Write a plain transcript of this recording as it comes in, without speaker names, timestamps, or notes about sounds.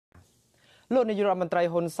លោកនាយករដ្ឋមន្ត្រី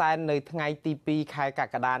ហ៊ុនសែននៅថ្ងៃទី2ខែក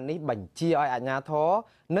ក្កដានេះបញ្ជាឲ្យអាជ្ញាធរ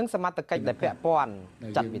និងសមត្ថកិច្ចដែលពាក់ព័ន្ធ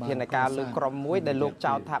ចាត់វិធានការលើក្រុមមួយដែលលោក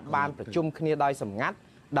ចោទថាបានប្រជុំគ្នាដោយសម្ងាត់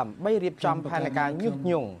ដើម្បីរៀបចំផែនការញុះ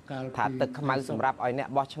ញង់ថាទឹកខ្មៅសម្រាប់ឲ្យអ្នក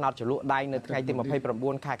បោះឆ្នោតជ្រលក់ដៃនៅថ្ងៃទី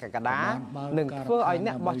29ខែកក្កដានឹងធ្វើឲ្យ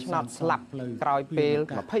អ្នកបោះឆ្នោតស្លាប់ក្រោយពេល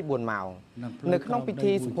24ម៉ោងនៅក្នុងពិ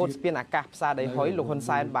ធីសម្ពោធស្ពានអាកាសផ្សារដីហុយលោកហ៊ុន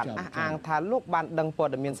សែនបានអះអាងថាលោកបានដឹងព័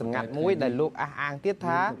ត៌មានសម្ងាត់មួយដែលលោកអះអាងទៀត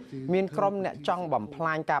ថាមានក្រុមអ្នកចង់បំផ្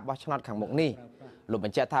លាញការបោះឆ្នោតខាងមុខនេះលោកប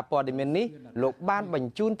ញ្ជាក់ថាព័ត៌មាននេះលោកបានប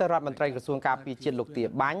ញ្ជូនទៅរដ្ឋមន្ត្រីក្រសួងការពារជាតិលោកទា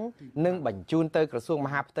បាញ់និងបញ្ជូនទៅក្រសួងម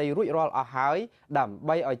ហាផ្ទៃរួចរាល់អស់ហើយដើម្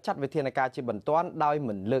បីឲ្យចាត់វិធានការជាបន្ទាន់ដោយ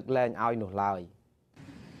មិនលើកលែងឲ្យនោះឡើយ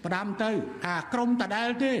ផ្ដាំទៅអាក្រុមតដែល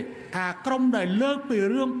ទេអាក្រុមដែលលើកពី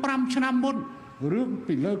រឿង5ឆ្នាំមុនរឿង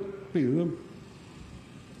ពីលើកពីរឿង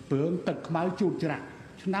ទឹកខ្មៅជូតច្រាក់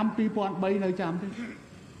ឆ្នាំ2003នៅចាំទេ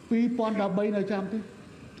2013នៅចាំទេ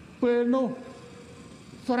ពេលនោះ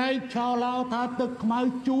ស្រែកឆោឡោថាទឹកខ្មៅ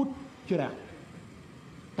ជូតច្រាក់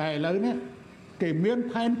តែឥឡូវនេះគេមាន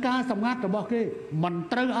ផែនការសម្ងាត់របស់គេមិន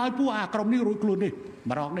ត្រូវឲ្យពួកអាក្រុមនេះរួចខ្លួននេះ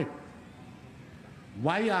ម្ដងនេះ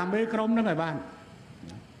វាយអាមេក្រុមហ្នឹងឲ្យបាន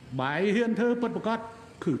បាយហ៊ានធ្វើពិតប្រកប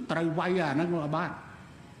គឺត្រូវវាយអាហ្នឹងឲ្យបាន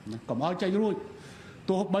កុំឲ្យចេញរួច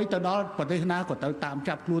ទោះបីទៅដល់ប្រទេសណាក៏ត្រូវតាម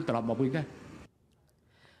ចាប់ខ្លួនត្រឡប់មកវិញដែរ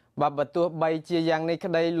បើទោះបីជាយ៉ាងនេះ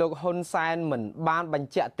ក្តីលោកហ៊ុនសែនមិនបានបញ្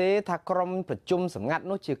ជាក់ទេថាក្រុមប្រជុំសម្ងាត់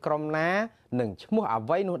នោះជាក្រុមណានិងឈ្មោះអ្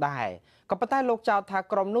វីនោះដែរក៏ប៉ុន្តែលោកចោទថា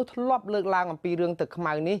ក្រុមនោះធ្លាប់លើកឡើងអំពីរឿងទឹកខ្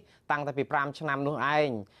មៅនេះតាំងពី5ឆ្នាំនោះឯង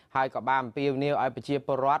ហើយក៏បានអំពាវនាវឲ្យប្រជាព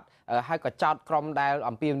លរដ្ឋហើយក៏ចោទក្រុមដែល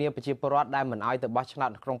អំពាវនាវប្រជាពលរដ្ឋដែលមិនឲ្យទៅបោះឆ្នោត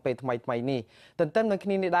ក្នុងពេលថ្មីនេះទន្ទឹមនឹងគ្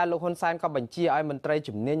នានេះដែរលោកហ៊ុនសែនក៏បញ្ជាឲ្យមន្ត្រី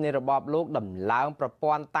ជំនាញនៃរបបលោកដំឡើងប្រ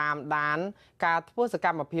ព័ន្ធតាមដានការធ្វើសក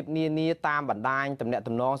ម្មភាពនានាតាមបណ្ដាញទំនាក់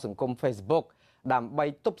ទំនងសង្គម Facebook ដើម្បី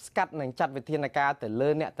ទប់ស្កាត់និងចាត់វិធានការទៅលើ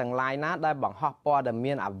អ្នកទាំងឡាយណាដែលបង្ហោះព័ត៌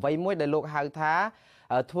មានអ្វីមួយដែលលោកហៅថា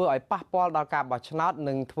ធ្វើឲ្យប៉ះពាល់ដល់ការបោះឆ្នោត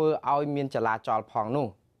និងធ្វើឲ្យមានចលាចលផងនោះ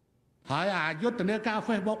ហើយអាយុទ្ធនាការ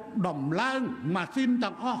Facebook ដំឡើងម៉ាស៊ីន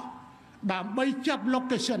ទាំងអស់ដើម្បីចាប់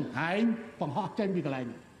location ហើយបង្ហោះចេញពីកន្លែង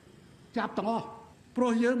ចាប់ទាំងអស់ព្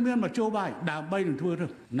រោះយើងមានមធ្យោបាយដើម្បីនឹងធ្វើទៅ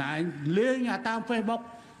ណែលេងតាម Facebook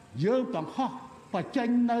យើងបង្ហោះបញ្ចេញ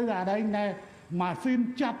នៅអាដែងណែម៉ាស៊ីន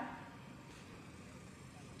ចាប់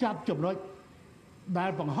ចំណុចដែល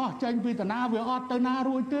បង្ហោះចេញពីតាណាវាអត់ទៅណា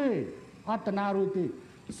រួចទេ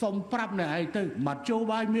សុំប្រាប់នៅឯងទៅមធ្យោ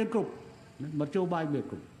បាយមានគ្រប់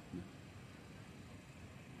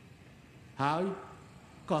ហើយ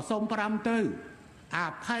ក៏សុំ5ទៅអា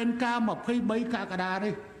ផែនការ23កក្កដា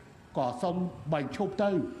នេះក៏សុំបញ្ឈប់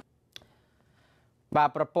ទៅបាទ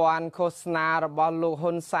ប្រព័ន្ធឃោសនារបស់លោក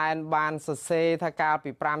ហ៊ុនសែនបានសរសេរថាកាល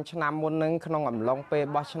ពី5ឆ្នាំមុននឹងក្នុងអំឡុងពេល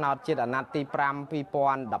បោះឆ្នោតជាតិអាណត្តិទី5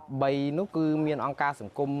 2013នោះគឺមានអង្គការស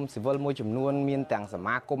ង្គមស៊ីវិលមួយចំនួនមានទាំងស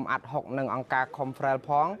មាគមអាត់ហុកនិងអង្គការ Khmer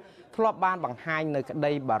ផងធ្លាប់បានបង្ហាញនៅក្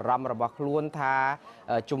តីបារម្ភរបស់ខ្លួនថា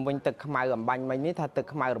ជុំវិញទឹកខ្មៅអំបញ្ញមិញនេះថាទឹក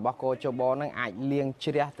ខ្មៅរបស់កោជបនឹងអាចលាង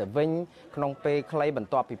ជ្រះទៅវិញក្នុងពេលខ្លីបន្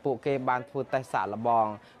ទាប់ពីពួកគេបានធ្វើតេស្តសាកល្បង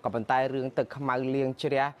ក៏ប៉ុន្តែរឿងទឹកខ្មៅលាង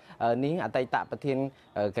ជ្រះនេះអតីតប្រធាន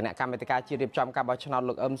គណៈកម្មាធិការជាតិរៀបចំការបោះឆ្នោត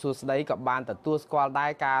លោកអឹមសួស្ដីក៏បានទទួលស្គាល់ដែ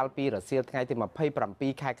រកាលពីរសៀលថ្ងៃទី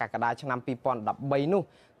27ខែកក្កដាឆ្នាំ2013នោះ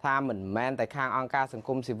ថាមិនមែនតែខាងអង្គការសង្គ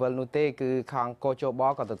មស៊ីវិលនោះទេគឺខាងកោជប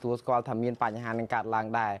ក៏ទទួលស្គាល់ថាមានបញ្ហានឹងកើតឡើង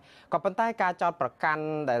ដែរក៏ប៉ុន្តែការចោទប្រកាន់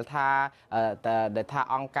ដែលថា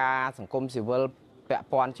អង្គការសង្គមស៊ីវិលពាក់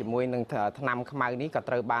ព័ន្ធជាមួយនឹងថ្នាំខ្មៅនេះក៏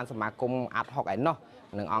ត្រូវបានសមាគមអាត់ហុកឯណោះ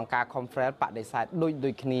និងអង្គការ Khmer បដិសេធដូ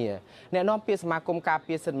ចគ្នាអ្នកនាំពាក្យសមាគមការ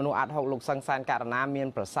ពារសិទ្ធិមនុស្សអាត់ហុកលោកសង្សានករណាមាន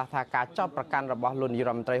ប្រសាសន៍ថាការចោទប្រកាន់របស់លោកនាយ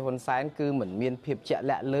រដ្ឋមន្ត្រីហ៊ុនសែនគឺមិនមានភាពជាក់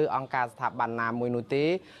លាក់លើអង្គការស្ថាប័នណាមួយនោះទេ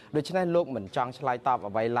ដូច្នេះលោកមិនចង់ឆ្លើយតប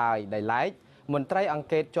អ្វីឡើយដោយឡែកមន្ត្រីអង្គ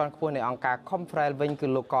ការជាន់ខ្ពស់នៃអង្គការ Khmer វិញគឺ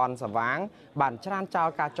លោកកនសវាងបានច្រានចោល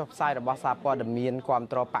ការចុះផ្សាយរបស់សារព័ត៌មានគាំ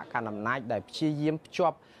ទ្របកកណ្ដាលអំណាចដែលព្យាយាមភ្ជា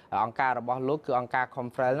ប់អង្គការរបស់លោកគឺអង្គការ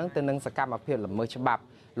Khmer នឹងទៅនឹងសកម្មភាពល្មើសច្បាប់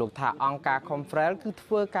លោកថាអង្គការ Khmer គឺធ្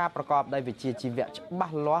វើការប្រកបដោយវិជ្ជាជីវៈច្បា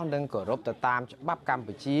ស់លាស់និងគោរពទៅតាមច្បាប់កម្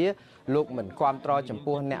ពុជាលោកមិនគាំទ្រចំ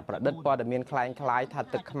ពោះអ្នកប្រឌិតព័ត៌មានคล้ายៗថា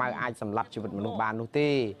ទឹកខ្មៅអាចសម្លាប់ជីវិតមនុស្សបាននោះទេ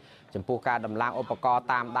ចំពោះការដំឡើងឧបករណ៍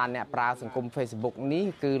តាមដានអ្នកប្រើសង្គម Facebook នេះ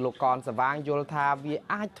គឺលោកកនសវាងយល់ថាវា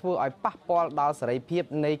អាចធ្វើឲ្យប៉ះពាល់ដល់សេរីភាព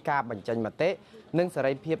នៃការបញ្ចេញមតិនិងសេ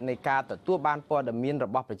រីភាពនៃការទទួលបានព័ត៌មានរ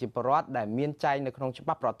បស់ប្រជាពលរដ្ឋដែលមានចែងនៅក្នុងច្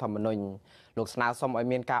បាប់រដ្ឋធម្មនុញ្ញលោកស្នើសុំឲ្យ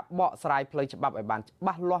មានការបកស្រាយផ្លូវច្បាប់ឲ្យបានច្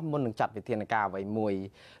បាស់លាស់មុននឹងចាត់វិធានការអ្វីមួយ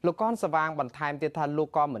លោកកនសវាងបន្ថែមទៀតថាលោក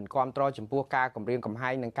ក៏មិនគាំទ្រចំពោះការគម្រាមកំហែ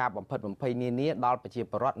ងនិងការបំផិតបំភ័យនានាដល់ប្រជា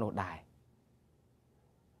ពលរដ្ឋនោះដែរ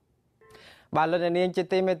បាទលោកនាងជា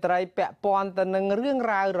ទីមេត្រីពាក់ព័ន្ធទៅនឹងរឿង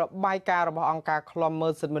រ៉ាវរបាយការណ៍របស់អង្គការឃ្លាំមើ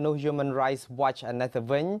លសិទ្ធិមនុស្ស Human Rights Watch ឯនេះទៅ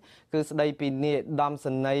វិញគឺស្ដីពីនាយឧត្តម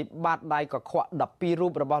សេនីយ៍បាតដៃកខ្វក់12រូ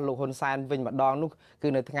បរបស់លោកហ៊ុនសែនវិញម្ដងនោះគឺ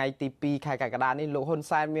នៅថ្ងៃទី2ខែកក្កដានេះលោកហ៊ុន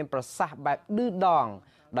សែនមានប្រសាសន៍បែបឌឺដង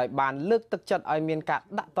ដោយបានលើកទឹកចិត្តឲ្យមានការ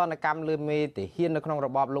ដាក់ទណ្ឌកម្មលើមេទាហាននៅក្នុងរ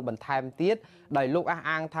បបលោកបន្ថែមទៀតដោយលោកអះ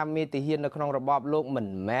អាងថាមេទាហាននៅក្នុងរបបលោកមិន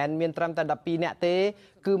មែនមានត្រឹមតែ12នាក់ទេ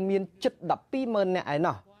គឺមានជិត120000នាក់ឯ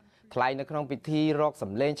ណោះថ្លែងនៅក្នុងពិធីរកស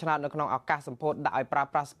ម្លេងឆ្នោតនៅក្នុងឱកាសសម្ពោធដាក់ឲ្យប្រើ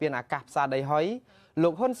ប្រាស់ស្ពានអាកាសផ្សារដីហុយលោ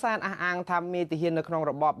កហ៊ុនសែនអះអាងថាមេទាហាននៅក្នុង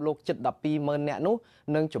របបលោកជិត120000នាក់នោះ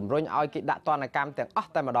នឹងជំរុញឲ្យគេដាក់ទណ្ឌកម្មទាំងអ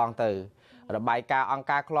ស់តែម្ដងទៅរបាយការណ៍អង្គ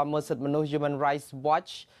ការឃ្លាំមើលសិទ្ធិមនុស្ស Human Rights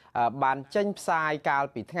Watch បានចេញផ្សាយកាល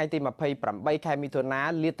ពីថ្ងៃទី28ខែមិថុនា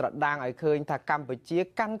លាតត្រដាងឲ្យឃើញថាកម្ពុជា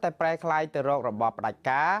កាន់តែប្រែក្លាយទៅរករបបផ្ដាច់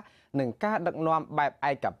ការនិងការដឹកនាំបែប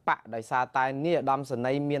ឯកបកដោយសារតែនាយឧត្តមសេ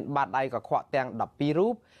នីយ៍មានបាតដៃកខ្វក់ទាំង12រូ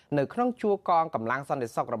បនៅក្នុងជួរកងកម្លាំងសន្តិ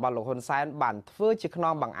សុខរបស់លោកហ៊ុនសែនបានធ្វើជាខ្ន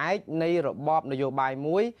ងបង្អែកនៃរបបនយោបាយ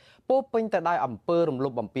មួយពោពេញទៅដោយអំពើរំលោ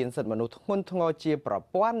ភបំពានសិទ្ធិមនុស្សធ្ងន់ធ្ងរជាប្រ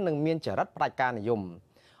ព័ន្ធនិងមានចរិតផ្ដាច់ការនិយម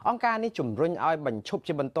អង្គការនេះជំរុញឲ្យបញ្ឈប់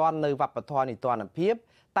ជាបន្ទាន់នៅវប្បធម៌នីតិរដ្ឋភាព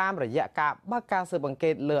តាមរយៈការបើកការស៊ើបអង្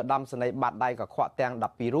កេតលើឧត្តមសេនីយ៍បាតដៃកខ្វក់ទាំង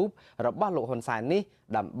12រូបរបស់លោកហ៊ុនសែននេះ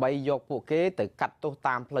ដើម្បីយកពួកគេទៅកាត់ទោស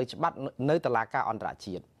តាមផ្លូវច្បាប់នៅតុលាការអន្តរ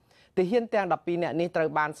ជាតិទាហានទាំង12នាក់នេះត្រូវ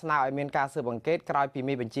បានស្នើឲ្យមានការស៊ើបអង្កេតក្រោយពី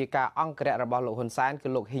មេបញ្ជាការអង្គរៈរបស់លោកហ៊ុនសែនគឺ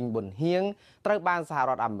លោកហ៊ីងប៊ុនហៀងត្រូវបានសហ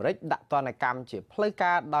រដ្ឋអាមេរិកដាក់ទណ្ឌកម្មជាផ្លូវ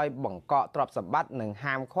ការដោយបង្កកទ្រព្យសម្បត្តិនិង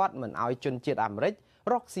ហាមឃាត់មិនឲ្យជនជាតិអាមេរិក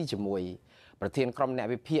រកស៊ីជាមួយប្រធានក្រុមអ្នក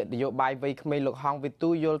វិភាគនយោបាយវ័យក្មេងលោកហងវិទូ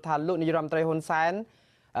យល់ថាលោកនាយរដ្ឋមន្ត្រីហ៊ុនសែន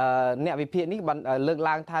អ្នកវិភាគនេះបានលើក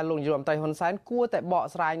ឡើងថាលោកនាយរដ្ឋមន្ត្រីហ៊ុនសែនគួរតែបក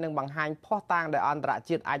ស្រាយនិងបង្ហាញភស្តុតាងដែលអន្តរ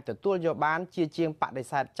ជាតិអាចទទួលយកបានជាជាងបដិ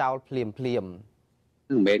សេធចោលភ្លាម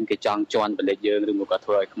មិនមែនគេចង់ជន់ប្រទេសយើងឬមកក៏ធ្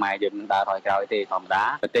វើឲ្យខ្មែរយើងនឹងដើរថយក្រោយទេធម្មតា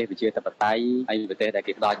ប្រទេសប្រជាធិបតេយ្យហើយប្រទេសដែល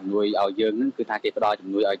គេផ្ដល់ជំនួយឲ្យយើងនឹងគឺថាគេផ្ដល់ជំ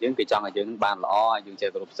នួយឲ្យយើងគេចង់ឲ្យយើងបានល្អឲ្យយើងចេះ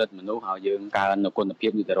គោរពសិទ្ធិមនុស្សឲ្យយើងកើនគុណភា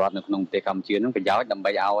ពនីតិរដ្ឋនៅក្នុងប្រទេសកម្ពុជានឹងប្រយោជន៍ដើម្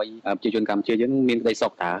បីឲ្យប្រជាជនកម្ពុជាយើងមានក្តីសុ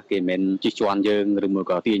ខតាគេមិនមែនជិះជាន់យើងឬមក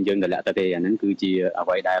ក៏ទាញយើងតម្លាក់ទៅទេអាហ្នឹងគឺជាអ្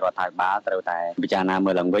វីដែលរដ្ឋាភិបាលត្រូវតែពិចារណា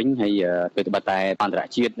មើលឡើងវិញហើយប្រតិបត្តិតែអន្តរ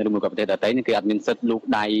ជាតិឬមកក៏ប្រទេសដទៃនេះគេអត់មានសិទ្ធិលូក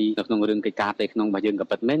ដៃនៅក្នុងរឿងកិច្ចការផ្ទៃក្នុងរបស់យើងក៏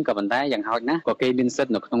ពិតមែនក៏ប៉ុន្តែយ៉ាងហោចណាស់ក៏គេមានសិទ្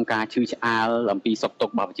ធិនៅក្នុងការឈឺឆ្អាលអំពីសុខទុ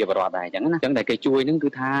ក្ខរបស់ប្រជាពលរដ្ឋដែរអញ្ចឹងណាអញ្ចឹងតែគេជួយនឹងគឺ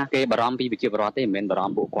ថាគេបារម្ភពីប្រជាពលរដ្ឋទេមិនមែនបារ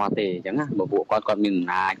ម្ភពួកគាត់ទេអញ្ចឹងណាបើពួកគាត់មានអំ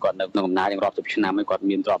ណាចគាត់នៅក្នុងអំណាចយ៉ាងរាប់សិបឆ្នាំហើយគាត់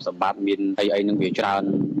មានទ្រព្យសម្បត្តិមានអីនឹងវាច្រើន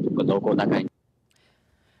កណ្ដោកូនដែរ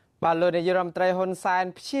បាទលោកនាយរដ្ឋមន្ត្រីហ៊ុនសែន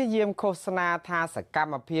ព្យាយាមឃោសនាថាសក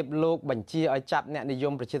ម្មភាពលោកបញ្ជាឲ្យចាប់អ្នកនិយ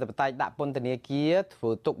មប្រជាធិបតេយ្យដាក់ពន្ធនាគារធ្វើ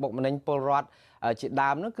ទុកបុកម្នេញពលរដ្ឋជាដើ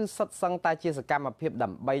មនោះគឺសុទ្ធសឹងតែជាសកម្មភាពដើ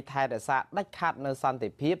ម្បីថែរក្សាដាច់ខាតនៅសន្តិ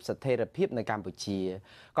ភាពស្ថិរភាពនៅកម្ពុជា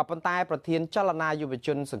ក៏ប៉ុន្តែប្រធានចលនាយុវជ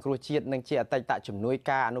នសង្គ្រោះជាតិនិងជាអតីតជំនួយ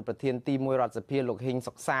ការអនុប្រធានទី1រដ្ឋសភាលោកហ៊ីង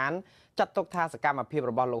សុកសានចាត់ទុកថាសកម្មភាព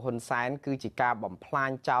របស់លោកហ៊ុនសែនគឺជាការបំផ្លាញ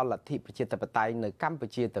ចោលលទ្ធិប្រជាធិបតេយ្យនៅកម្ពុ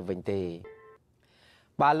ជាទៅវិញទេ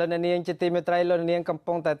បាទលោកនាងជាទីមេត្រីលោកនាងកំ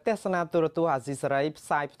ពុងតែទស្សនាទូរទស្សន៍អាស៊ីសេរីផ្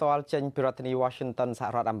សាយផ្ទាល់ចេញពីរដ្ឋធានី Washington សហ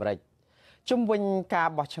រដ្ឋអាមេរិកជុំវិញការ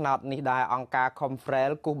បោះឆ្នោតនេះដែរអង្គការ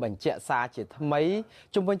Conference គូសបញ្ជាក់សារជាថ្មី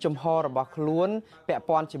ជុំវិញជំហររបស់ខ្លួនពាក់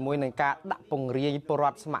ព័ន្ធជាមួយនឹងការដាក់ពង្រាយពលរ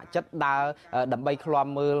ដ្ឋស្ម័គ្រចិត្តដើរដើម្បីឃ្លាំ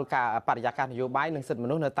មើលការបរិយាកាសនយោបាយនិងសិទ្ធិម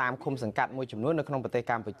នុស្សនៅតាមឃុំសង្កាត់មួយចំនួននៅក្នុងប្រទេស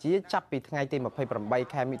កម្ពុជាចាប់ពីថ្ងៃទី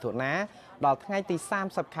28ខែមិថុនាដល់ថ្ងៃទី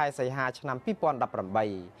30ខែសីហាឆ្នាំ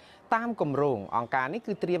2018តាមគម្រោងអង្គការនេះ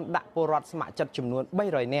គឺត្រៀមដាក់ពលរដ្ឋស្ម័គ្រចិត្តចំនួន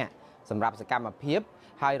300នាក់សម្រាប់សកម្មភាព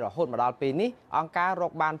ហើយរហូតមកដល់ពេលនេះអង្គការរ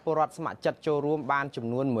កបានពលរដ្ឋស្ម័គ្រចិត្តចូលរួមបានចំ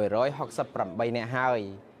នួន168នាក់ហើយ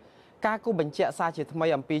ការគូបញ្ជាក់សារជាថ្មី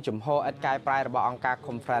អំពីជំហរឥតកែប្រែរបស់អង្គការ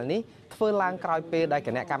Conference នេះធ្វើឡើងក្រោយពេលដែលគ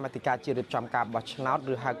ណៈកម្មាធិការជាតិរៀបចំការបោះឆ្នោត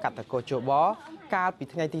ឬហៅកាត់តកោជបកាលពី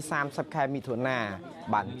ថ្ងៃទី30ខែមិថុនា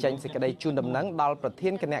បានចេញសេចក្តីជូនដំណឹងដល់ប្រធា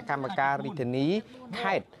នគណៈកម្មការរាជធានី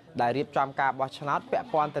ខេត្តដែលរៀបចំការបោះឆ្នោតពាក់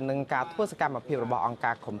ព័ន្ធទៅនឹងការធ្វើសកម្មភាពរបស់អង្គ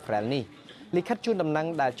ការ Conference នេះលិខិតជូនដំណឹង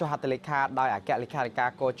ដែលចុះហត្ថលេខាដោយអគ្គលេខាធិការ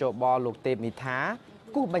កោជបលោកទេពនីថា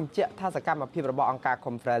គូបញ្ជាក់ថាសកម្មភាពរបស់អង្គការ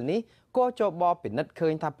Conference នេះកោជបពិនិត្យឃើ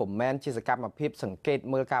ញថាពុំមែនជាសកម្មភាពសង្កេត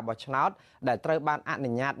មើលការបោះឆ្នោតដែលត្រូវបានអនុ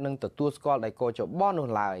ញ្ញាតនិងទទួលស្គាល់ដោយកោជបនោះ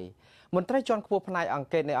ឡើយមន្ត្រីជាន់ខ្ពស់ផ្នែកអង្គ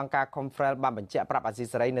ការនៃអង្គការ Conference បានបញ្ជាក់ប្រាប់អាស៊ី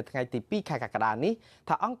សេរីនៅថ្ងៃទី2ខែកក្កដានេះ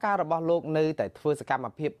ថាអង្គការរបស់លោកនៅតែធ្វើសកម្ម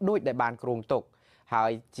ភាពដូចដែលបានគ្រោងទុកហើ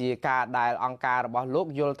យជាការដែលអង្គការរបស់លោក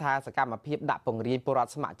យល់ថាសកម្មភាពដាក់ពង្រាយពលរដ្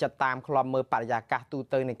ឋស្ម័គ្រចិត្តតាមឃ្លាំមើលបរិយាកាសទូ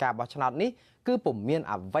ទៅនៃការបោះឆ្នោតនេះគឺពុំមាន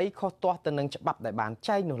អ្វីខុសទាស់ទៅនឹងច្បាប់ដែលបាន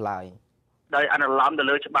ចែងនោះឡើយដោយអនុលោមទៅ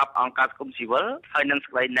លើច្បាប់អង្គការសង្គមស៊ីវិលហើយនឹងសេ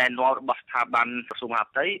ចក្តីណែនាំរបស់ស្ថាប័នក្រសួងមហា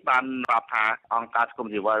ផ្ទៃបានប្រាប់ថាអង្គការសង្គម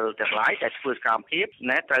ស៊ីវិលទាំងឡាយដែលធ្វើសកម្មភាព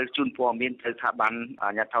ត្រូវជូនព័ត៌មានទៅស្ថាប័នអា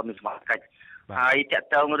ជ្ញាធរមានសមត្ថកិច្ច ហើយតក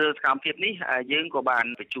តងរឿងសកម្មភាពនេះយើងក៏បាន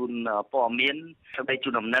បញ្ជូនព័ត៌មានស្ដីជូ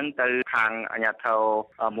នដំណឹងទៅខាងអាជ្ញាធរ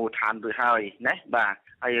មូលដ្ឋានរួចហើយណាបាទ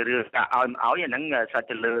ហើយរឿងការឲ្យអាហ្នឹងសាច់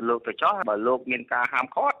ទៅលើលោកទៅចោះបើលោកមានការហាម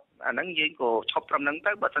ឃាត់អាហ្នឹងយើងក៏ឈប់ត្រឹមហ្នឹង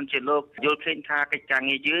ទៅបើសិនជាលោកយល់ឃើញថាកិច្ចការ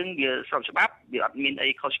ងារយើងវាស្របច្បាប់វាអត់មានអី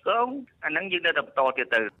ខុសឆ្គងអាហ្នឹងយើងនៅតែបន្តទៀត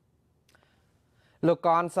ទៅលោកក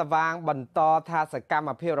នសវាងបន្តថាសកម្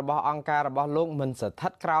មភាពរបស់អង្គការរបស់លោកមិនស្ថិ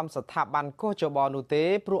តក្រោមស្ថាប័នកោជបនោះទេ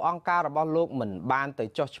ព្រោះអង្គការរបស់លោកមិនបានទៅ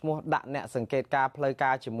ចុះឈ្មោះដាក់អ្នកសង្កេតការផ្លូវ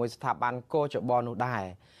ការជាមួយស្ថាប័នកោជបនោះដែរ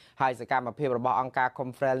ហើយសកម្មភាពរបស់អង្គការ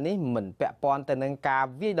Khmer នេះមិនពាក់ព័ន្ធទៅនឹងការ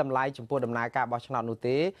វាយតម្លៃចំពោះដំណើរការបោះឆ្នោតនោះ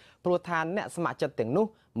ទេព្រោះថាអ្នកស្ម័គ្រចិត្តទាំងនោះ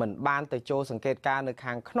មិនបានទៅចូលសង្កេតការនៅ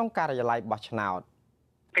ខាងក្នុងការិយាល័យបោះឆ្នោត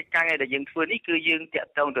កិច្ចការងារដែលយើងធ្វើនេះគឺយើងតាក់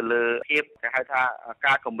ទងទៅលើភាពគេហៅថា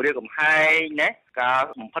ការគម្រាមកំហែងណាការ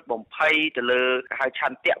បំផិតបំភ័យទៅលើគេហៅឆ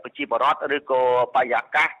ន្ទៈប្រជាពលរដ្ឋឬក៏បរិយា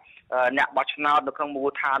កាសអ្នកបោះឆ្នោតនៅក្នុងមូល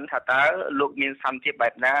ដ្ឋានថាតើលោកមានសន្តិភាពបែ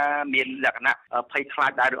បណាមានលក្ខណៈភ័យខ្លា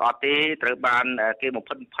ចដែរឬអត់ទេត្រូវបានគេបំ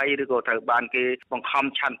ផិតបំភ័យឬក៏ត្រូវបានគេបង្ខំ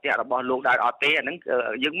ឆន្ទៈរបស់លោកដែរអត់ទេអាហ្នឹង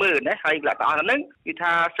យើងមើលណាហើយលក្ខណៈហ្នឹងគឺ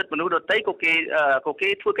ថាសិទ្ធិមនុស្សដទៃក៏គេ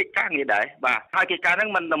ធ្វើកិច្ចការងារដែរបាទហើយកិច្ចការហ្នឹង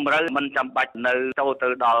មិនតម្រូវមិនចាំបាច់នៅទៅ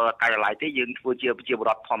ដល់ការិយាល័យទេយើងធ្វើជាប្រជាពល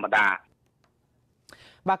រដ្ឋធម្មតា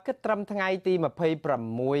បាទគិតត្រឹមថ្ងៃទី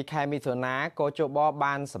26ខែមិថុនាកោជប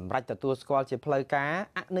បានសម្រេចទទួលស្គាល់ជាផ្លូវការ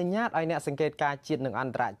អនុញ្ញាតឲ្យអ្នកសង្កេតការជាតិនិងអ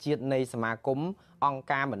ន្តរជាតិនៃសមាគមអង្គ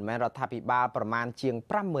ការមិនមែនរដ្ឋាភិបាលប្រមាណជាង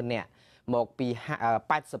 50,000 នាក់មកពី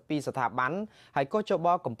82ស្ថាប័នហើយកោជប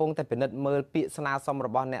កំពុងតែពិនិត្យមើលពាក្យស្នើសុំរ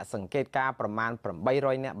បស់អ្នកសង្កេតការប្រមាណ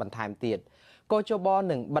800នាក់បន្ថែមទៀតកោជប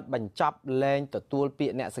នឹងបិទបញ្ចប់លែងទទួលពា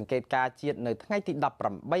ក្យអ្នកសង្កេតការជាតិនៅថ្ងៃទី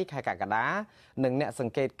18ខែកក្កដានិងអ្នកស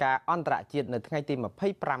ង្កេតការអន្តរជាតិនៅថ្ងៃទី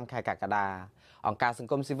25ខែកក្កដាអង្គការសង្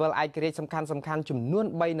គមស៊ីវិលឯករាជ្យសំខាន់ចំនួន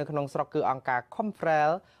3នៅក្នុងស្រុកគឺអង្គការ Khmer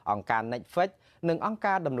អង្គការ Netflix និងអង្គ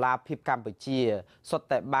ការដំឡាភិបកម្ពុជាសុទ្ធ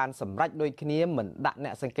តែបានសម្រេចដូចគ្នាមិនដាក់អ្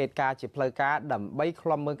នកសង្កេតការជាផ្លូវការដើម្បីឃ្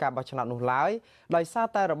លាំមើលការបោះឆ្នោតនោះឡើយដោយសារ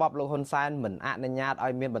តែរបបលោកហ៊ុនសែនមិនអនុញ្ញាតឲ្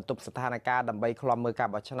យមានបន្ទប់ស្ថានភាពដើម្បីឃ្លាំមើលការ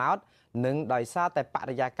បោះឆ្នោតនិងដោយសារតែប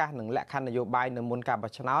រិយាកាសនិងលក្ខខណ្ឌនយោបាយនៅមុនការ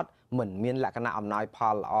បោះឆ្នោតមិនមានលក្ខណៈអំណោយផ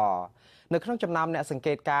លល្អនៅក្នុងចំណោមអ្នកសង្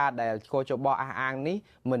កេតការដែលកោជបអះអាងនេះ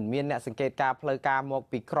មិនមានអ្នកសង្កេតការផ្លូវការមក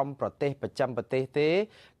ពីក្រមប្រទេសប្រចាំប្រទេសទេ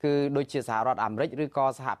គឺដូចជាសហរដ្ឋអាមេរិកឬក៏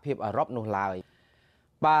សហភាពអឺរ៉ុបនោះឡើយ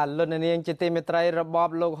បាទលោកនាងជាទីមេត្រីរបប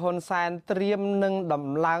លោកហ៊ុនសែនត្រៀមនឹងដំ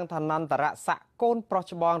ឡើងឋានន្តរស័ក្តិកូនប្រុស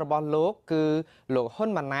ច្បងរបស់លោកគឺលោកហ៊ុន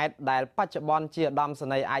ម៉ាណែតដែលបច្ចុប្បន្នជាឧត្តមសេ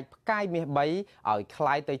នីយ៍ឯកផ្កាយមាស3ឲ្យค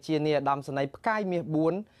ล้ายទៅជានាយឧត្តមសេនីយ៍ផ្កាយមាស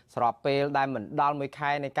4ស្របពេលដែលមិនដល់1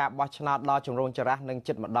ខែនៃការបោះឆ្នោតដល់ជំរងចរះនឹង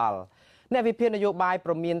ជិតមកដល់អ្នកវិភាគនយោបាយ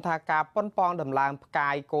ប្រមានថាការប៉ុនប៉ងដំឡើងផ្កា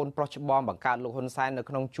យកូនប្រុសច្បងបង្កើតលោកហ៊ុនសែននៅ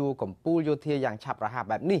ក្នុងជួរកំពូលយោធាយ៉ាងឆាប់រហ័ស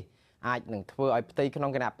បែបនេះអាចនឹងធ្វើឲ្យផ្ទៃក្នុ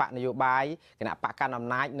ងគណៈបកនយោបាយគណៈបកកណ្ដាលអំ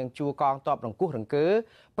ណាចនិងជួរកងទ័ពរង្គោះរង្គើ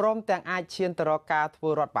ព្រមទាំងអាចឈានទៅរកការធ្វើ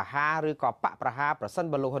រដ្ឋប្រហារឬក៏បកប្រហារប្រសិន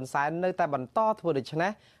បើលោកហ៊ុនសែននៅតែបន្តធ្វើដូច្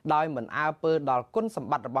នេះដោយមិនអើពើដល់គុណសម្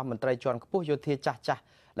បត្តិរបស់មន្ត្រីជាន់ខ្ពស់យោធាចាស់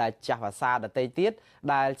ដែលចាស់ភាសាដទៃទៀត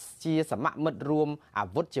ដែលជាសមមិត្តរួមអា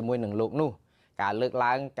វុធជាមួយនឹងលោកនោះការលើក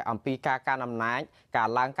ឡើងអំពីការកាន់អំណាចការ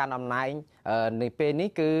ឡើងកាន់អំណាចនៅពេលនេះ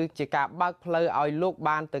គឺជាការបើកផ្លូវឲ្យលោក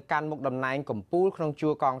បានទៅកាន់មុខតំណែងកំពូលក្នុងជួ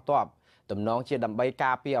រកងទ័ពទំនងជាដើម្បី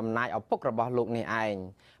ការពារអំណាចឪពុករបស់លោកនេះឯង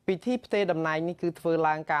ពិធីផ្ទេរតំណែងនេះគឺធ្វើ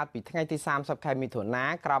ឡើងកាលពីថ្ងៃទី30ខែមិថុនា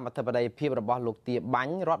ក្រោមអធិបតីភាពរបស់លោកទាបា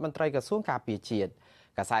ញ់រដ្ឋមន្ត្រីក្រសួងការពារជាតិ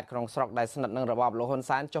កាសែតក្នុងស្រុកដែលស្និទ្ធនឹងរបបលោកហ៊ុន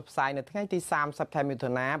សែនចុះផ្សាយនៅថ្ងៃទី30ខែមិថុ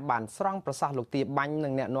នាបានស្រង់ប្រសាសន៍លោកទាបាញ់និ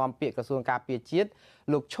ងអ្នកនាំពាក្យក្រសួងការពារជាតិ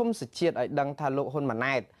លោកឈុំសុជាតិឲ្យដឹងថាលោកហ៊ុនម៉ា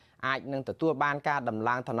ណែតអាចនឹងទទួលបានការដំ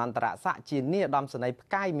ឡើងឋានន្តរស័ក្តិជានាយឧត្តមសេនីយ៍ផ្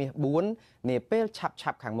កាយមាស4នាពេល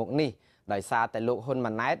ឆាប់ខាងមុខនេះដោយសារតែលោកហ៊ុន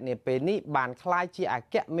ម៉ាណែតនាពេលនេះបានក្លាយជាអ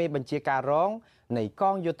គ្គមេបញ្ជាការរងនៃក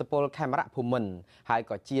ងយោធពលខេមរៈភូមិន្ទហើយ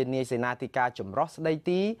ក៏ជានាយសេនាធិការចម្រុះស្ដី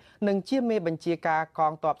ទីនិងជាមេបញ្ជាការក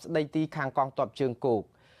ងទ័ពស្ដីទីខាងកងទ័ពជើងគោក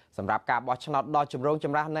សម្រាប់ការបោះឆ្នោតដ៏ចម្រូងច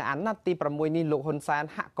ម្រាសនៅអាណត្តិទី6នេះលោកហ៊ុនសែន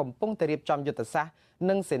ហាក់កំពុងតែរៀបចំយុទ្ធសាស្ត្រ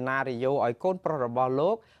និងសេណារីយ៉ូឲ្យកូនប្រុសរបស់លោ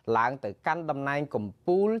កឡើងទៅកាន់តំណែងកំ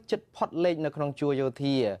ពូលជិតផុតលេខនៅក្នុងជួរយោ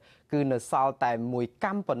ធាគឺនៅសល់តែមួយក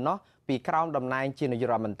ម្មប៉ុណ្ណោះពីក្រោមតំណែងជានាយក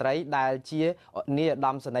រដ្ឋមន្ត្រីដែលជានាយឧត្ត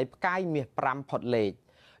មសេនីយ៍ផ្កាយមាស5ផុតលេខ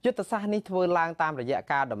យុទ្ធសាស្ត្រនេះធ្វើឡើងតាមរយៈ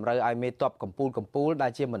ការតម្រូវឲ្យមេទ័ពកំពូលដែ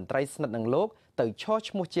លជាមន្ត្រីស្និទ្ធនឹងលោកទៅឈរ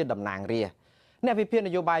ឈ្មោះជាតំណាងរាស្ត្រអ្នកវិភាគន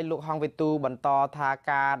យោបាយលោកហងវិទូបន្តថា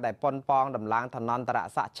ការដែលប៉ុនប៉ងដំឡើងឋានន្តរ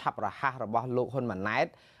ស័ក្តិឆាប់រហ័សរបស់លោកហ៊ុនម៉ាណែត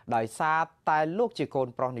ដោយសារតែលោកជាកូន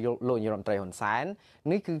ប្រុសលោកនាយរដ្ឋមន្ត្រីហ៊ុនសែន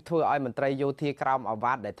នេះគឺធ្វើឲ្យមន្ត្រីយោធាក្រោមអា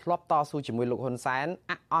វ៉ាត់ដែលធ្លាប់តស៊ូជាមួយលោកហ៊ុនសែន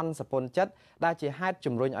អអន់សពន្ធចិត្តដែលជាហេតុ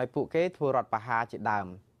ជំរុញឲ្យពួកគេធ្វើរដ្ឋប្រហារជាដើម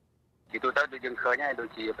ពីទូទៅដូចយើងឃើញហើយដូច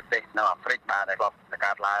ជាប្រទេសនៅអាហ្វ្រិកបាទដែលគាត់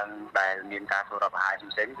កើតឡើងដែលមានការធ្វើរដ្ឋប្រហារ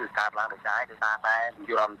ផ្សេងគឺកើតឡើងដោយសារតែ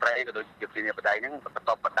យុរដ្ឋមន្ត្រីក៏ដូចជាប្រជាបតីហ្នឹងបន្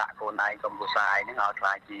ទាប់បណ្ដាក់កូនឯងក្រុមគ្រួសារឯងហ្នឹងឲ្យខ្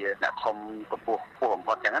លាចជាអ្នកធំកម្ពស់បំ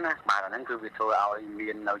ផុតចឹងណាបាទអាហ្នឹងគឺវាធ្វើឲ្យមា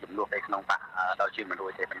ននៅចំនួននៅក្នុងបកដល់ជាមិនរួ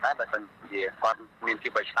ចទេប៉ុន្តែបើសិនជាគាត់មានភា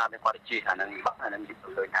ពបិឆ្លាតគាត់ជិះអាហ្នឹងគេ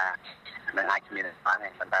ឃើញថានឹងអាចមានបានទេ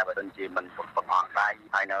ប៉ុន្តែបើមិនជាមិនបង្អង់ដៃ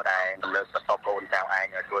ហើយនៅតែលើកបន្ទប់កូនចៅឯង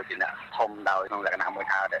ឲ្យធ្វើជាអ្នកធំដោយក្នុងលក្ខណៈមួយ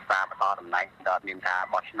ថាតែសារបន្តតំណែងដល់មានការ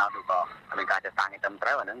បោះឆ្នោតឬក៏មានការចាត់តាំងឲ្យត្រឹមត្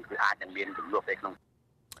រូវអាហ្នឹងគឺអាចនឹងមានចំនួនទេក្នុង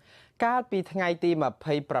កាលពីថ្ងៃទី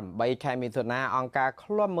28ខែមិថុនាអង្គការ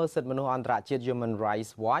ឃ្លាំមើលសិទ្ធិមនុស្សអន្តរជាតិ Human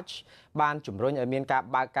Rights Watch បានជំរុញឲ្យមានការ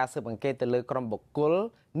បើកការស៊ើបអង្កេតទៅលើក្រុមបុគ្គល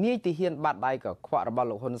នាយទាហានបាត់ដៃកខ្វក់របស់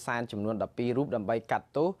លោកហ៊ុនសែនចំនួន12រូបដើម្បីកាត់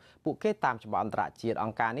ទោសពួកគេតាមច្បាប់អន្តរជាតិអ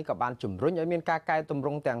ង្គការនេះក៏បានជំរុញឲ្យមានការកែតម្រ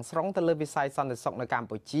ង់ទាំងស្រុងទៅលើវិស័យសន្តិសុខនៅកម្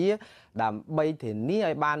ពុជាដើម្បីធានា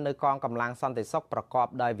ឲ្យបាននូវកងកម្លាំងសន្តិសុខប្រកប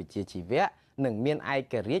ដោយវិជ្ជាជីវៈនិងមានឯ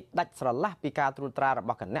ករាជ្យដាច់ស្រឡះពីការត្រួតត្រារប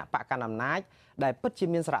ស់គណៈបកកណ្ដាលអំណាចដែលពិតជា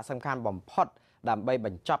មានសារៈសំខាន់បំផុតដើម្បីប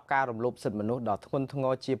ញ្ចប់ការរំលោភសិទ្ធិមនុស្សដ៏ធ្ងន់ធ្ង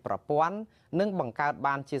រជាប្រព័ន្ធនិងបង្កើត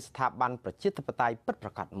បានជាស្ថាប័នប្រជាធិបតេយ្យពិតប្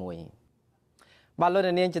រាកដមួយបាទលោក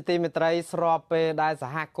នាងជាទីមេត្រីស្របពេលដែលស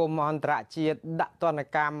ហគមន៍អន្តរជាតិដាក់ទណ្ឌ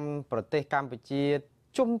កម្មប្រទេសកម្ពុជា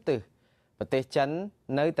ជុំទិសប្រទេសចិន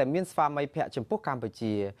នៅតែមានស្វាមីភក្តិចំពោះកម្ពុ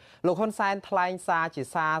ជាលោកហ៊ុនសែនថ្លែងសារ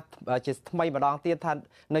ជាថ្មីម្ដងទៀតថា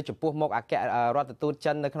នៅចំពោះមុខអគ្គរដ្ឋទូត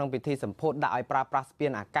ចិននៅក្នុងពិធីសម្ពោធដាក់ឲ្យប្រើប្រាស់ស្ពា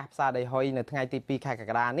នអាកាសផ្សារដីហុយនៅថ្ងៃទី2ខែកក្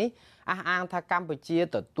កដានេះអះអាងថាកម្ពុជា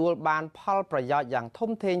ទទួលបានផលប្រយោជន៍យ៉ាង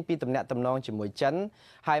ធំធេងពីទំនាក់ទំនងជាមួយចិន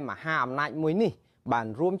ហើយមហាអំណាចមួយនេះបាន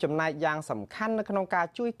រួមចំណែកយ៉ាងសំខាន់នៅក្នុងការ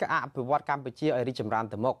ជួយអភិវឌ្ឍកម្ពុជាឲ្យរីកចម្រើន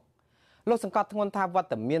ទៅមុខលោកសង្កត់ធ្ងន់ថាវត្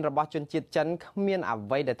តមានរបស់ជនជាតិចិនគ្មានអ្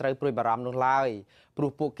វីដែលត្រូវព្រួយបារម្ភនោះឡើយព្រោះ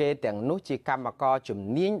ពួកគេទាំងនោះជាកម្មករជំ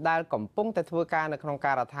នាញដែលកំពុងតែធ្វើការនៅក្នុង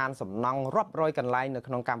ការដ្ឋានសំណង់រាប់រយកន្លែងនៅ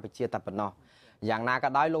ក្នុងកម្ពុជាតែប៉ុណ្ណោះយ៉ាងណាក៏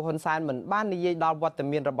ដោយលោកហ៊ុនសែនមិនបាននិយាយដល់វត្ត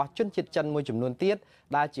មានរបស់ជនជាតិចិនមួយចំនួនទៀត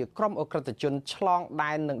ដែលជាក្រុមអក្រិតជនឆ្លង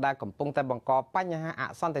ដែននិងដែលកំពុងតែបង្កបញ្ហាអ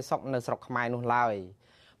សន្តិសុខនៅស្រុកខ្មែរនោះឡើយ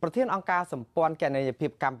ប្រធានអង្គការសម្ព័ន្ធគណនេយ្យភា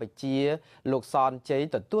ពកម្ពុជាលោកសនជ័យ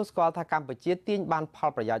ទទួលស្គាល់ថាកម្ពុជាទាញបានផល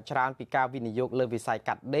ប្រយោជន៍ច្រើនពីការវិនិយោគលើវិស័យ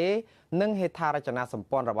កាត់ដេរនិងហេដ្ឋារចនាសម្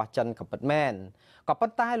ព័ន្ធរបស់ចិនក៏ពិតមែនក៏ប៉ុ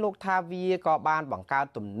ន្តែលោកថាវាក៏បានបង្កើត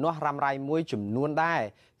ទំនាស់រ៉ាំរ៉ៃមួយចំនួនដែរ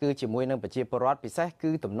គឺជាមួយនឹងប្រជាពលរដ្ឋពិសេស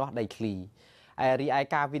គឺទំនាស់ដីធ្លីរីឯ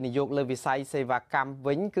ការវិនិយោគលើវិស័យសេវាកម្ម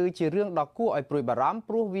វិញគឺជារឿងដ៏គួរឲ្យព្រួយបារម្ភ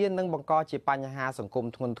ព្រោះវានឹងបង្កជាបញ្ហាសង្គម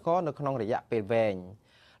ធ្ងន់ធ្ងរនៅក្នុងរយៈពេលវែង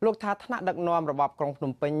លោកថាថ្នាក់ដឹកនាំរបបក្រុងភ្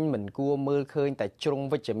នំពេញមិនគួរមើលឃើញតែជ្រុង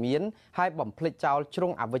វិជ្ជមានហើយបំភ្លេចចោលជ្រុ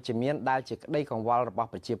ងអវិជ្ជមានដែលជាក្តីកង្វល់របស់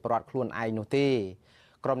ប្រជាពលរដ្ឋខ្លួនឯងនោះទេ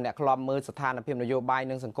ក្រុមអ្នកឃ្លាំមើលស្ថានភាពនយោបាយ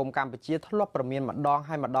និងសង្គមកម្ពុជាធ្លាប់ប្រមានម្ដង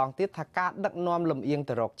ហើយម្ដងទៀតថាការដឹកនាំលំអៀង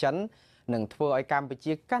ទៅរកចិននឹងធ្វើឲ្យកម្ពុ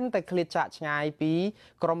ជាកាន់តែឃ្លាតចាកឆ្ងាយពី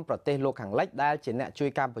ក្រុមប្រទេសលោកខាងលិចដែលជាអ្នកជួយ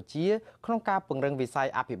កម្ពុជាក្នុងការពង្រឹងវិស័យ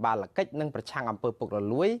អភិបាលកិច្ចនិងប្រឆាំងអំពើពុករ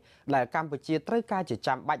លួយដែលកម្ពុជាត្រូវការជា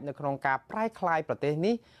ចាំបាច់នៅក្នុងការប្រែក្លាយប្រទេស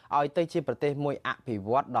នេះឲ្យទៅជាប្រទេសមួយអភិវ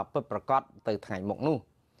ឌ្ឍដ៏ពិតប្រាកដទៅថ្ងៃមុខនោះ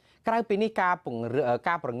ក្រៅពីនេះការ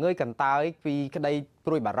ប្រងើយកន្តើយពីក្តី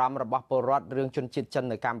ព្រួយបារម្ភរបស់ពលរដ្ឋរឿងជនជាតិចិន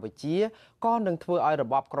នៅកម្ពុជាក៏នឹងធ្វើឲ្យរ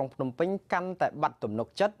បបក្រុងភ្នំពេញកាន់តែបាត់ទំនុក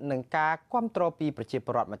ចិត្តនឹងការគ្រប់គ្រងពីប្រជាព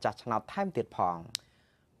លរដ្ឋម្ចាស់ឆ្នោតថែមទៀតផង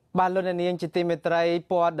បាទលោកនាងជាទីមេត្រី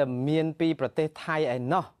ព័ត៌មានពីប្រទេសថៃឯ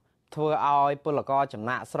ណោះធ្វើឲ្យពលករចំ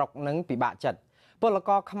ណាក់ស្រុកនឹងពិបាកចិត្តពលក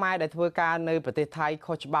រខ្មែរដែលធ្វើការនៅប្រទេសថៃ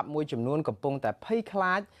ខុសច្បាប់មួយចំនួនកំពុងតែភ័យខ្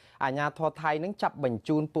លាចអាជ្ញាធរថៃនឹងចាប់បញ្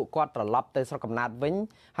ជូនពួកគាត់ត្រឡប់ទៅស្រុកកំណើតវិញ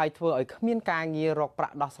ហើយធ្វើឲ្យគ្មានការងាររកប្រា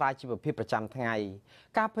ក់ដោះស្រាយជីវភាពប្រចាំថ្ងៃ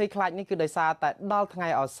ការភ័យខ្លាចនេះគឺដោយសារតែដល់ថ្ងៃ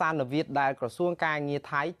អសានវិទ្យាដែលក្រសួងការងារ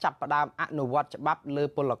ថៃចាប់ផ្ដើមអនុវត្តច្បាប់លើ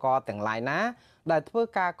ពលករទាំងឡាយណាដែលធ្វើ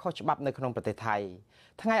ការខុសច្បាប់នៅក្នុងប្រទេសថៃ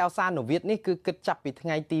ថ្ងៃអសានវិទ្យានេះគឺគិតចាប់ពីថ្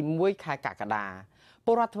ងៃទី1ខែកក្កដាព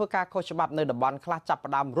លរដ្ឋធ្វើការខុសច្បាប់នៅតំបន់ខ្លះចាប់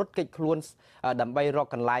ផ្ដើមរត់គេចខ្លួនដើម្បីរក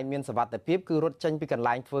កន្លែងមានសុវត្ថិភាពគឺរត់ចេញពីកន្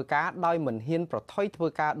លែងធ្វើការដោយមិនហ៊ានប្រថុយធ្វើ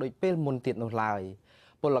ការដូចពេលមុនទៀតនោះឡើយ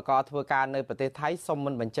ពលករធ្វើការនៅប្រទេសថៃសុំមិ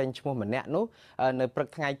នបញ្ចេញឈ្មោះម្នាក់នោះនៅព្រឹក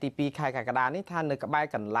ថ្ងៃទី2ខែកក្កដានេះថានៅក្បែរ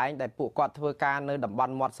កន្លែងដែលពួកគាត់ធ្វើការនៅតំប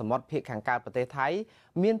ន់មាត់សមុទ្រភាគខាងកើតប្រទេសថៃ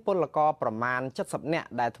មានពលករប្រមាណ70នាក់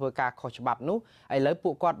ដែលធ្វើការខុសច្បាប់នោះឥឡូវពួ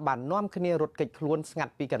កគាត់បាននាំគ្នារត់គេចខ្លួនស្ងា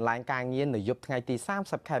ត់ពីកន្លែងការងារនៅយប់ថ្ងៃទី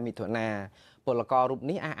30ខែមិថុនាពលកររូប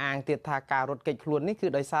នេះអះអាងទៀតថាការរត់គេចខ្លួននេះគឺ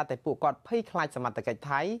ដោយសារតែពួកគាត់ភ័យខ្លាចសមត្ថកិច្ច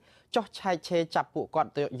ថៃចោះឆែកឆេរចាប់ពួកគាត់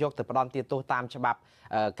យកទៅផ្ដន់ទោសតាមច្បាប់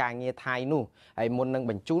ការងារថៃនោះហើយមុននឹង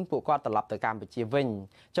បញ្ជូនពួកគាត់ត្រឡប់ទៅកម្ពុជាវិញ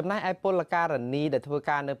ចំណែកឯពលករនីដែលធ្វើ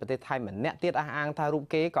ការនៅប្រទេសថៃម្នាក់ទៀតអះអាងថារូប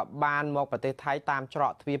គេក៏បានមកប្រទេសថៃតាមច្រ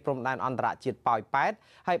កទ្វារព្រំដែនអន្តរជាតិប៉ោយប៉ែត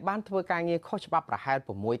ហើយបានធ្វើការងារខុសច្បាប់ប្រហែល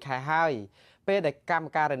6ខែហើយពេលដែលកម្ម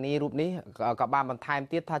ការនីរូបនេះក៏បានបន្ថែម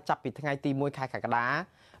ទៀតថាចាប់ពីថ្ងៃទី1ខែកក្កដា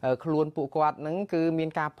ខ្លួនពួកគាត់នឹងគឺមាន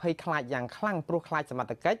ការភ័យខ្លាចយ៉ាងខ្លាំងព្រោះខ្លាចសមត្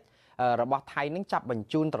ថកិច្ចរបស់ថៃនឹងចាប់បញ្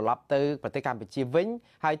ជូនត្រឡប់ទៅប្រទេសកម្ពុជាវិញ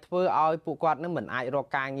ហើយធ្វើឲ្យពួកគាត់នឹងមិនអាចរក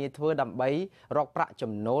ការងារធ្វើដើម្បីរកប្រាក់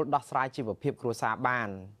ចំណូលដោះស្រាយជីវភាពគ្រួសារបា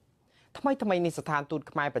នថ្មីនេះស្ថានទូត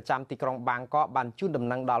ខ្មែរប្រចាំទីក្រុងបាងកកបានជូនដំ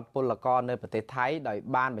ណឹងដល់ពលករនៅប្រទេសថៃដោយ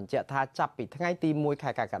បានបញ្ជាក់ថាចាប់ពីថ្ងៃទី1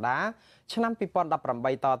ខែកក្កដាឆ្នាំ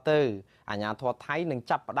2018តទៅអាជ្ញាធរថៃនឹង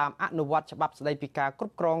ចាប់ផ្ដើមអនុវត្តច្បាប់ស្ដីពីការគ្រ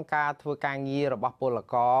ប់គ្រងការធ្វើការងាររបស់ពល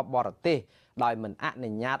ករបរទេសដោយមិនអនុ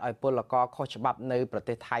ញ្ញាតឲ្យពលករខុសច្បាប់នៅប្រ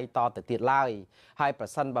ទេសថៃតទៅទៀតឡើយហើយប្រ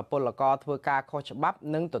សិនបើពលករធ្វើការខុសច្បាប់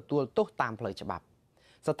នឹងទទួលទោសតាមផ្លូវច្បាប់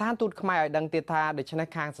ស្ថានទូតខ្មែរឲ្យដឹងទៀតថាដូច្នេះ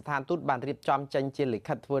ខាងស្ថានទូតបានរៀបចំចេញជាលិ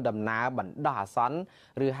ខិតធ្វើដំណើរបណ្ដោះអាសន្ន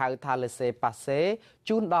ឬហៅថា laissez passer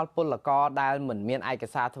ជូនដល់ពលករដែលមិនមានឯក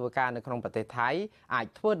សារធ្វើការនៅក្នុងប្រទេសថៃអាច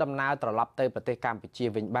ធ្វើដំណើរត្រឡប់ទៅប្រទេសកម្ពុជា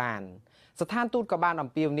វិញបានស្ថានទូតក៏បានអំ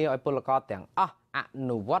ពាវនាវឲ្យពលករទាំងអស់អ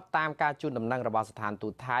នុវត្តតាមការជូនដំណឹងរបស់ស្ថានទូ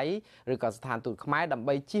តថៃឬក៏ស្ថានទូតខ្មែរដើម្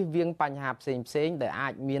បីជៀសវាងបញ្ហាផ្សេងៗដែលអា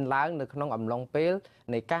ចមានឡើងនៅក្នុងអំឡុងពេល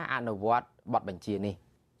នៃការអនុវត្តបទបញ្ជានេះ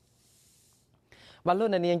បាទលោក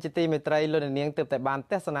នាងជាទីមេត្រីលោកនាងទើបតែបាន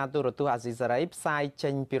ទស្សនាទូរទស្សន៍អាស៊ីសេរីផ្សាយចេ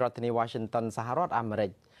ញពីរដ្ឋធានី Washington សហរដ្ឋអាមេរិ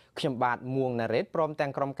កខ្ញុំបាទមួងណារ៉េតព្រមទាំ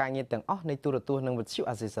ងក្រុមការងារទាំងអស់នៃទូរទស្សន៍និងវិទ្យុ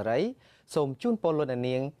អាស៊ីសេរីសូមជូនពរលោក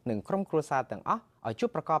នាងនិងក្រុមគ្រួសារទាំងអស់ឲ្យជួប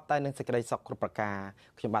ប្រកបតែនឹងសេចក្តីសុខគ្រប់ប្រការ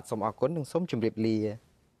ខ្ញុំបាទសូមអរគុណនិងសូមជម្រាបលា